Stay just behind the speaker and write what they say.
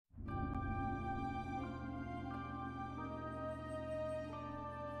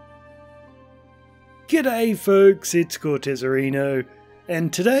G'day folks, it's Cortezerino,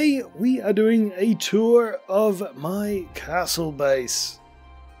 and today we are doing a tour of my castle base.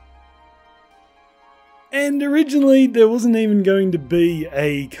 And originally there wasn't even going to be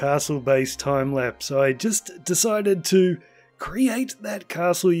a castle base time lapse. I just decided to create that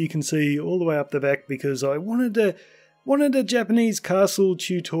castle you can see all the way up the back because I wanted a Japanese castle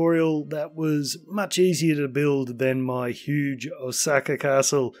tutorial that was much easier to build than my huge Osaka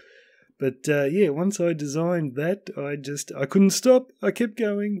castle. But yeah, once I designed that, I couldn't stop. I kept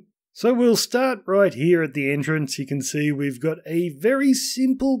going. So we'll start right here at the entrance. You can see we've got a very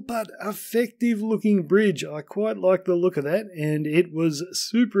simple but effective looking bridge. I quite like the look of that, and it was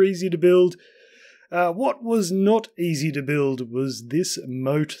super easy to build. What was not easy to build was this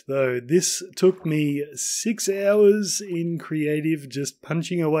moat though. This took me 6 hours in creative, just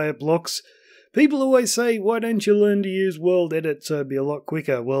punching away at blocks. People always say, why don't you learn to use World Edit so it'd be a lot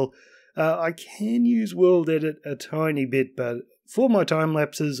quicker? Well, I can use World Edit a tiny bit, but for my time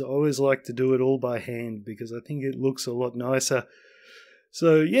lapses, I always like to do it all by hand because I think it looks a lot nicer.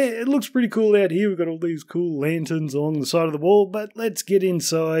 So yeah, it looks pretty cool out here. We've got all these cool lanterns along the side of the wall, but let's get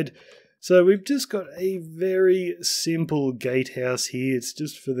inside. So we've just got a very simple gatehouse here. It's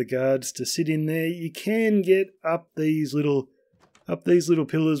just for the guards to sit in there. You can get up these little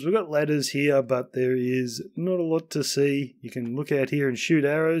pillars. We've got ladders here, but there is not a lot to see. You can look out here and shoot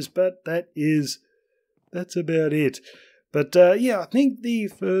arrows, but that's about it. But yeah, I think the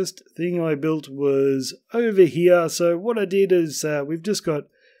first thing I built was over here. So what I did is we've just got a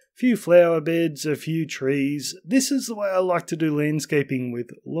few flower beds, a few trees. This is the way I like to do landscaping,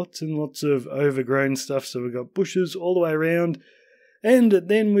 with lots and lots of overgrown stuff. So we've got bushes all the way around. And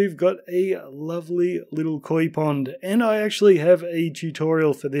then we've got a lovely little koi pond, and I actually have a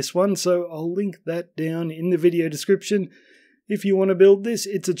tutorial for this one, so I'll link that down in the video description. If you want to build this,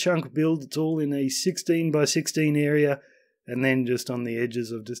 it's a chunk build. It's all in a 16 by 16 area, and then just on the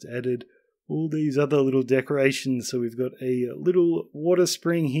edges I've just added all these other little decorations. So we've got a little water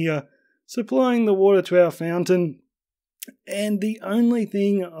spring here supplying the water to our fountain. And the only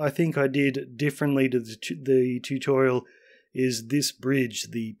thing I think I did differently to the tutorial is this bridge.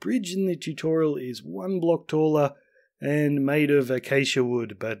 The bridge in the tutorial is 1 block taller and made of acacia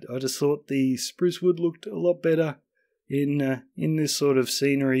wood, but I just thought the spruce wood looked a lot better in this sort of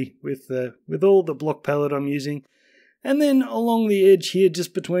scenery with all the block palette I'm using. And then along the edge here,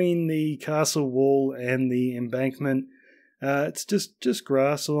 just between the castle wall and the embankment, it's just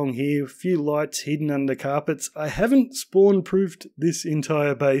grass along here, a few lights hidden under carpets. I haven't spawn-proofed this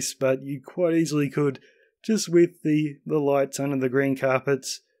entire base, but you quite easily could, just with the lights under the green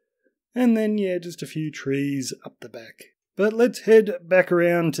carpets. And then, yeah, just a few trees up the back. But let's head back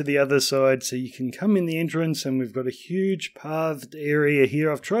around to the other side so you can come in the entrance, and we've got a huge pathed area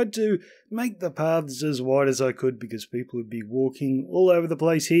here. I've tried to make the paths as wide as I could because people would be walking all over the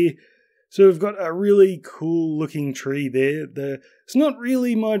place here. So we've got a really cool looking tree there. It's not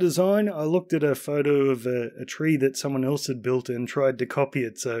really my design. I looked at a photo of a tree that someone else had built and tried to copy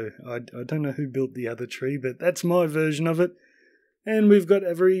it. So I don't know who built the other tree, but that's my version of it. And we've got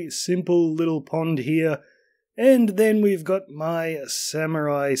a very simple little pond here. And then we've got my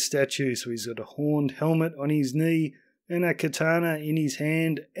samurai statue. So he's got a horned helmet on his knee and a katana in his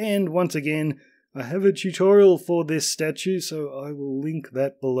hand. And once again, I have a tutorial for this statue, so I will link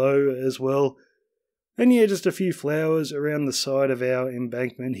that below as well. And yeah, just a few flowers around the side of our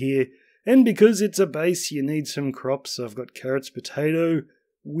embankment here. And because it's a base, you need some crops. So I've got carrots, potato,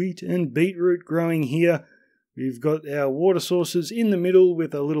 wheat and beetroot growing here. We've got our water sources in the middle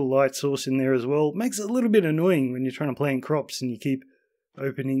with a little light source in there as well. Makes it a little bit annoying when you're trying to plant crops and you keep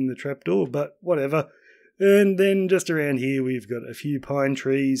opening the trapdoor, but whatever. And then just around here we've got a few pine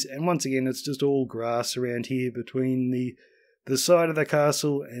trees, and once again it's just all grass around here between the side of the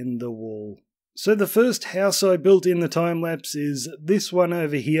castle and the wall. So the first house I built in the time-lapse is this one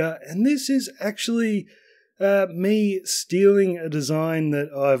over here, and this is actually me stealing a design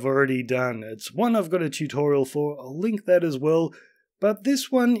that I've already done. It's one I've got a tutorial for, I'll link that as well. But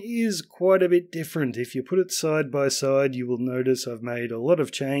this one is quite a bit different. If you put it side by side, you will notice I've made a lot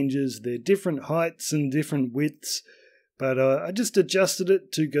of changes. They're different heights and different widths, but I just adjusted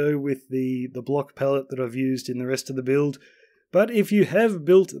it to go with the block palette that I've used in the rest of the build. But if you have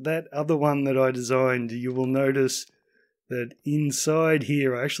built that other one that I designed, you will notice that inside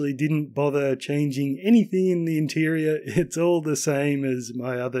here I actually didn't bother changing anything in the interior. It's all the same as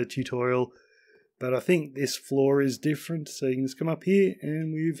my other tutorial. But I think this floor is different, so you can just come up here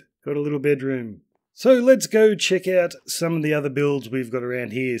and we've got a little bedroom. So let's go check out some of the other builds we've got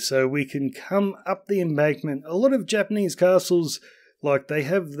around here. So we can come up the embankment. A lot of Japanese castles, Like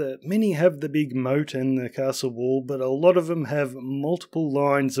many have the big moat and the castle wall, but a lot of them have multiple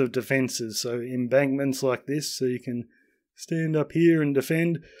lines of defences, so embankments like this, so you can stand up here and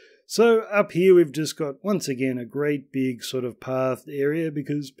defend. So up here we've just got, once again, a great big sort of pathed area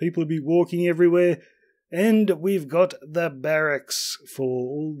because people will be walking everywhere. And we've got the barracks for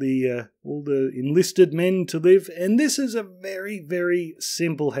all the enlisted men to live. And this is a very, very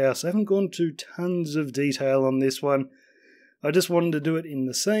simple house. I haven't gone to tons of detail on this one. I just wanted to do it in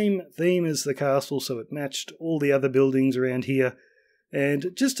the same theme as the castle, so it matched all the other buildings around here.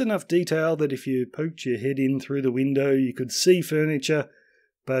 And just enough detail that if you poked your head in through the window, you could see furniture.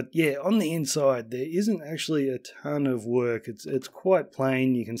 But yeah, on the inside, there isn't actually a ton of work. It's quite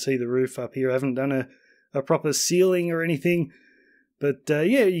plain. You can see the roof up here. I haven't done a proper ceiling or anything, but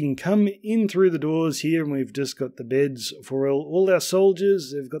yeah, you can come in through the doors here, and we've just got the beds for all our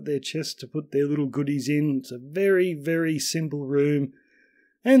soldiers. They've got their chests to put their little goodies in. It's a very, very simple room.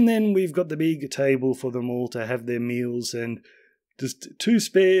 And then we've got the big table for them all to have their meals, and just 2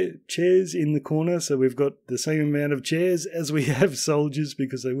 spare chairs in the corner, so we've got the same amount of chairs as we have soldiers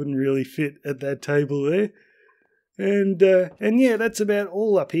because they wouldn't really fit at that table there. And yeah, that's about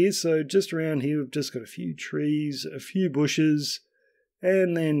all up here. So just around here, we've just got a few trees, a few bushes,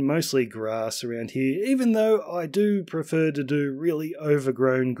 and then mostly grass around here, even though I do prefer to do really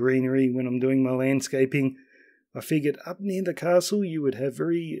overgrown greenery when I'm doing my landscaping. I figured up near the castle you would have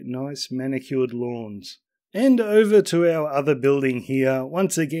very nice manicured lawns. And over to our other building here.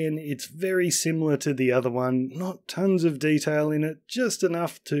 Once again, it's very similar to the other one. Not tons of detail in it, just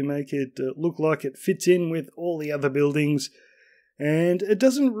enough to make it look like it fits in with all the other buildings. And it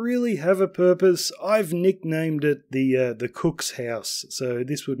doesn't really have a purpose. I've nicknamed it the cook's house. So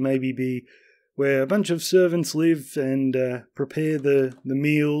this would maybe be where a bunch of servants live and prepare the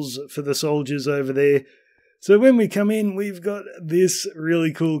meals for the soldiers over there. So when we come in, we've got this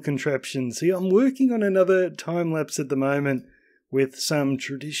really cool contraption. See, I'm working on another time-lapse at the moment with some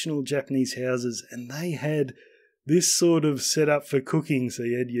traditional Japanese houses, and they had this sort of setup for cooking. So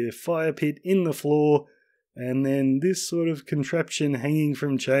you had your fire pit in the floor, and then this sort of contraption hanging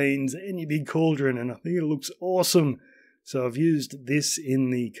from chains, and your big cauldron, and I think it looks awesome. So I've used this in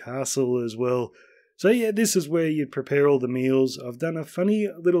the castle as well. So yeah, this is where you'd prepare all the meals. I've done a funny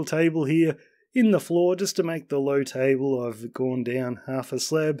little table here in the floor just to make the low table. I've gone down half a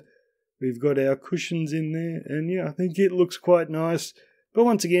slab. We've got our cushions in there, and yeah, I think it looks quite nice. But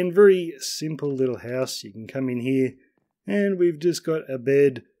once again, very simple little house. You can come in here, and we've just got a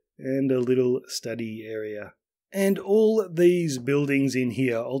bed and a little study area. And all these buildings in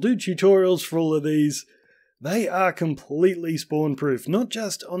here, I'll do tutorials for all of these. They are completely spawn-proof, not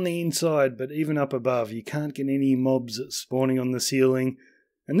just on the inside, but even up above. You can't get any mobs spawning on the ceiling.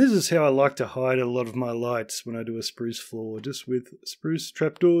 And this is how I like to hide a lot of my lights when I do a spruce floor, just with spruce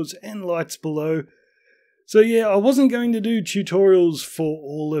trapdoors and lights below. So yeah, I wasn't going to do tutorials for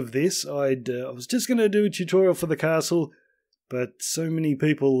all of this. I was just going to do a tutorial for the castle, but so many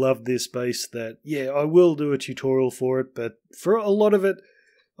people love this base that, yeah, I will do a tutorial for it, but for a lot of it,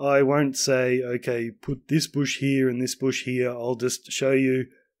 I won't say, okay, put this bush here and this bush here. I'll just show you,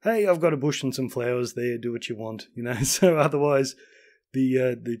 hey, I've got a bush and some flowers there, do what you want, you know, so otherwise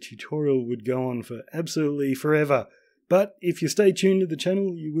the tutorial would go on for absolutely forever. But if you stay tuned to the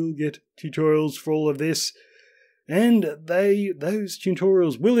channel, you will get tutorials for all of this. And those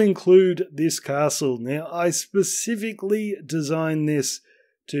tutorials will include this castle. Now, I specifically designed this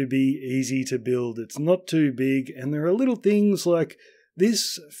to be easy to build. It's not too big, and there are little things like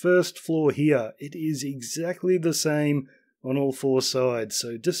this first floor here. It is exactly the same on all 4 sides.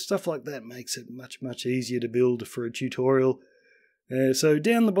 So just stuff like that makes it much, much easier to build for a tutorial. So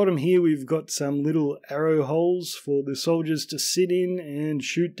down the bottom here we've got some little arrow holes for the soldiers to sit in and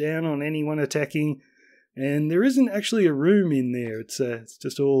shoot down on anyone attacking. And there isn't actually a room in there, it's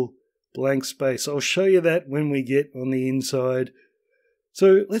just all blank space. I'll show you that when we get on the inside.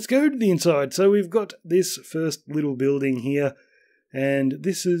 So let's go to the inside. So we've got this first little building here, and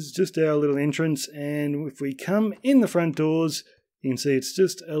this is just our little entrance. And if we come in the front doors, you can see it's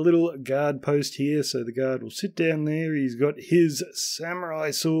just a little guard post here, so the guard will sit down there. He's got his samurai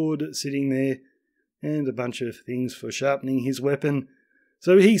sword sitting there, and a bunch of things for sharpening his weapon.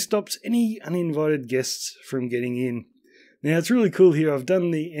 So he stops any uninvited guests from getting in. Now it's really cool here. I've done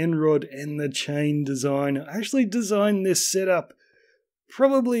the end rod and the chain design. I actually designed this setup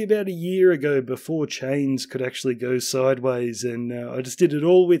probably about a year ago before chains could actually go sideways, and I just did it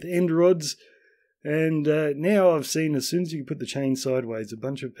all with end rods. And now I've seen as soon as you can put the chain sideways, a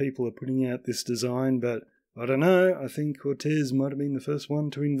bunch of people are putting out this design, but I don't know, I think Cortez might have been the first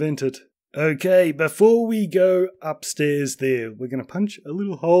one to invent it. Okay, before we go upstairs there, we're going to punch a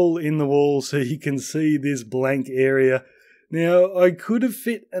little hole in the wall so you can see this blank area. Now, I could have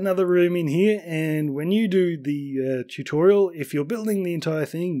fit another room in here, and when you do the tutorial, if you're building the entire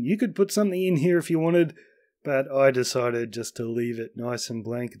thing, you could put something in here if you wanted, but I decided just to leave it nice and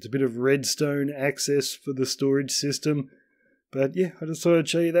blank. It's a bit of redstone access for the storage system. But yeah, I just thought I'd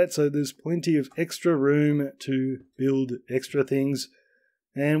show you that, so there's plenty of extra room to build extra things.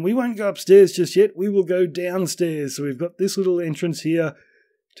 And we won't go upstairs just yet, we will go downstairs. So we've got this little entrance here,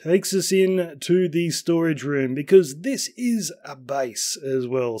 takes us in to the storage room, because this is a base as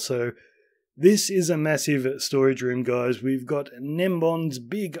well. So this is a massive storage room, guys. We've got Nembon's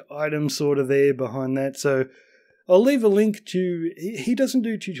big item sorter there behind that. So I'll leave a link to, he doesn't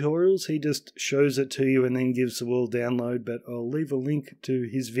do tutorials, he just shows it to you and then gives the world download, but I'll leave a link to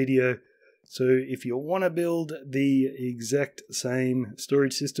his video. So if you want to build the exact same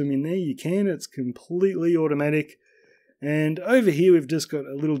storage system in there, you can. It's completely automatic. And over here we've just got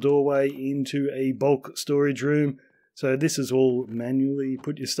a little doorway into a bulk storage room. So this is all manually,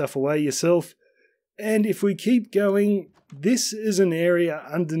 put your stuff away yourself. And if we keep going, this is an area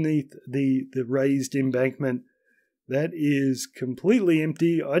underneath the raised embankment that is completely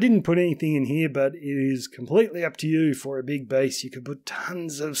empty. I didn't put anything in here, but it is completely up to you. For a big base, you could put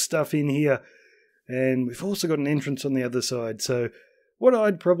tons of stuff in here. And we've also got an entrance on the other side. So what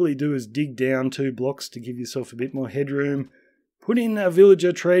I'd probably do is dig down 2 blocks to give yourself a bit more headroom. Put in a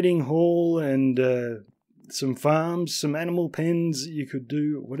villager trading hall and some farms, some animal pens. You could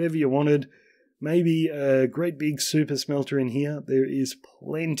do whatever you wanted. Maybe a great big super smelter in here. There is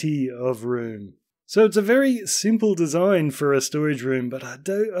plenty of room. So it's a very simple design for a storage room, but I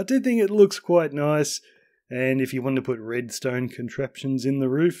do think it looks quite nice. And if you want to put redstone contraptions in the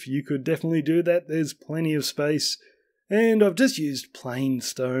roof, you could definitely do that. There's plenty of space. And I've just used plain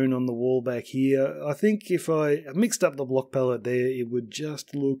stone on the wall back here. I think if I mixed up the block palette there, it would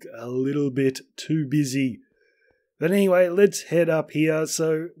just look a little bit too busy. But anyway, let's head up here.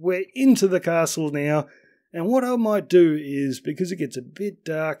 So we're into the castle now. And what I might do is, because it gets a bit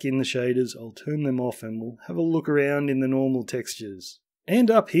dark in the shaders, I'll turn them off and we'll have a look around in the normal textures.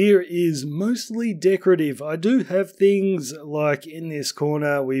 And up here is mostly decorative. I do have things like in this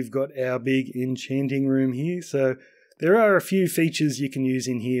corner, we've got our big enchanting room here. So there are a few features you can use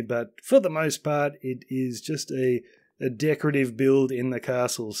in here, but for the most part, it is just a decorative build in the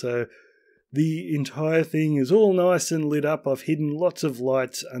castle. So the entire thing is all nice and lit up. I've hidden lots of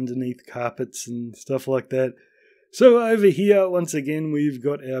lights underneath carpets and stuff like that. So over here, once again, we've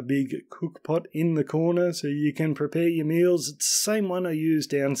got our big cook pot in the corner so you can prepare your meals. It's the same one I use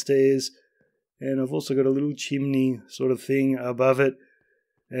downstairs. And I've also got a little chimney sort of thing above it.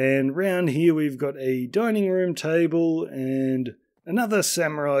 And round here we've got a dining room table and another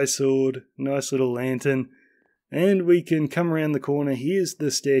samurai sword, nice little lantern. And we can come around the corner. Here's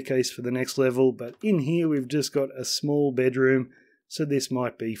the staircase for the next level, but in here we've just got a small bedroom. So this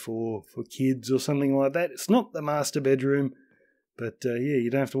might be for kids or something like that. It's not the master bedroom, but yeah, you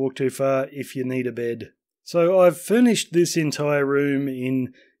don't have to walk too far if you need a bed. So I've furnished this entire room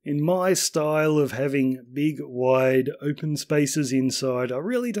in my style of having big, wide, open spaces inside. I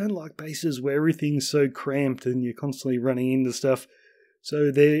really don't like bases where everything's so cramped and you're constantly running into stuff.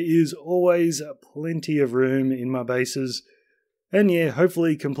 So there is always plenty of room in my bases. And yeah,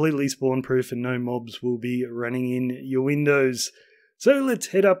 hopefully completely spawn-proof and no mobs will be running in your windows. So let's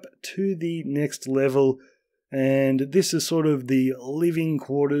head up to the next level. And this is sort of the living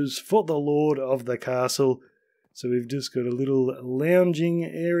quarters for the Lord of the Castle. So we've just got a little lounging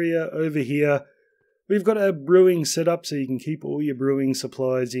area over here. We've got a brewing setup so you can keep all your brewing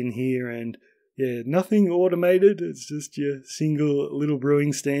supplies in here, and yeah, nothing automated, it's just your single little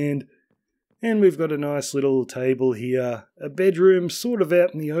brewing stand. And we've got a nice little table here, a bedroom sort of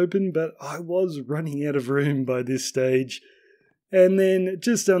out in the open, but I was running out of room by this stage. And then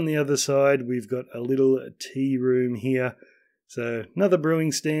just on the other side, we've got a little tea room here. So another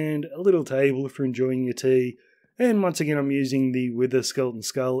brewing stand, a little table for enjoying your tea. And once again, I'm using the Wither Skeleton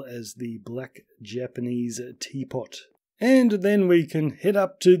Skull as the black Japanese teapot. And then we can head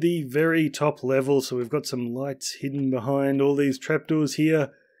up to the very top level. So we've got some lights hidden behind all these trapdoors here.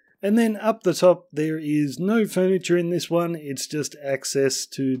 And then up the top, there is no furniture in this one. It's just access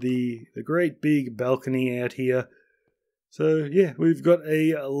to the great big balcony out here. So yeah, we've got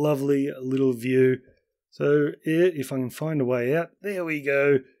a lovely little view. So if I can find a way out, there we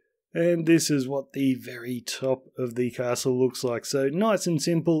go. And this is what the very top of the castle looks like. So nice and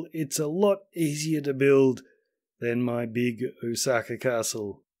simple. It's a lot easier to build than my big Osaka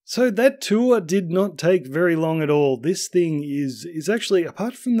castle. So that tour did not take very long at all. This thing is actually,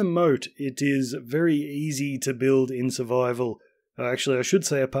 apart from the moat, it is very easy to build in survival. Actually, I should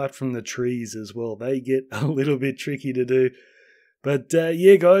say apart from the trees as well. They get a little bit tricky to do. But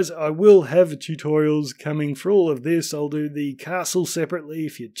yeah, guys, I will have tutorials coming for all of this. I'll do the castle separately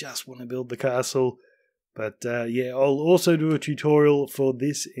if you just want to build the castle. But yeah, I'll also do a tutorial for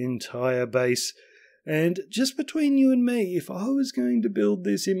this entire base. And just between you and me, if I was going to build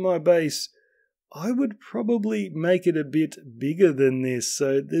this in my base, I would probably make it a bit bigger than this.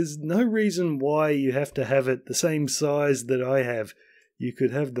 So there's no reason why you have to have it the same size that I have. You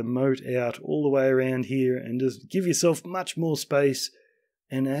could have the moat out all the way around here and just give yourself much more space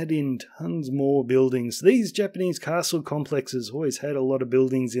and add in tons more buildings. These Japanese castle complexes always had a lot of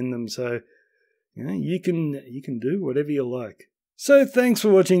buildings in them, so you know, you can do whatever you like. So thanks for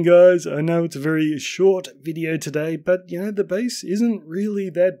watching, guys. I know it's a very short video today, but you know, the base isn't really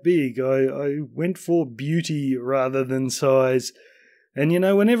that big. I went for beauty rather than size. And you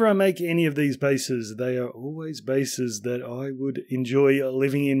know, whenever I make any of these bases, they are always bases that I would enjoy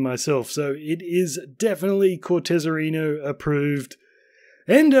living in myself. So it is definitely Cortezerino approved.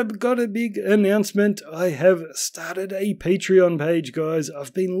 And I've got a big announcement. I have started a Patreon page, guys.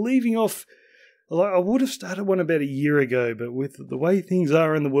 I've been leaving off. I would have started one about a year ago, but with the way things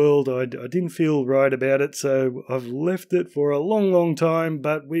are in the world, I didn't feel right about it, so I've left it for a long, long time,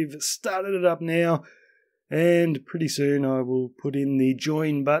 but we've started it up now, and pretty soon I will put in the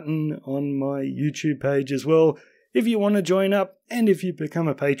join button on my YouTube page as well. If you want to join up, and if you become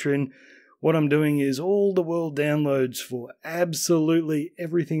a patron, what I'm doing is all the world downloads for absolutely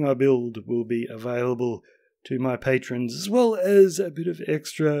everything I build will be available to my patrons, as well as a bit of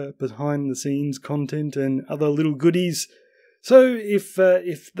extra behind-the-scenes content and other little goodies. So if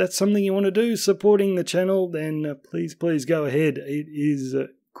that's something you want to do, supporting the channel, then please go ahead. It is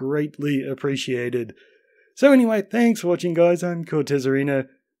greatly appreciated. So anyway, thanks for watching, guys. I'm Cortezerino,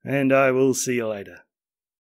 and I will see you later.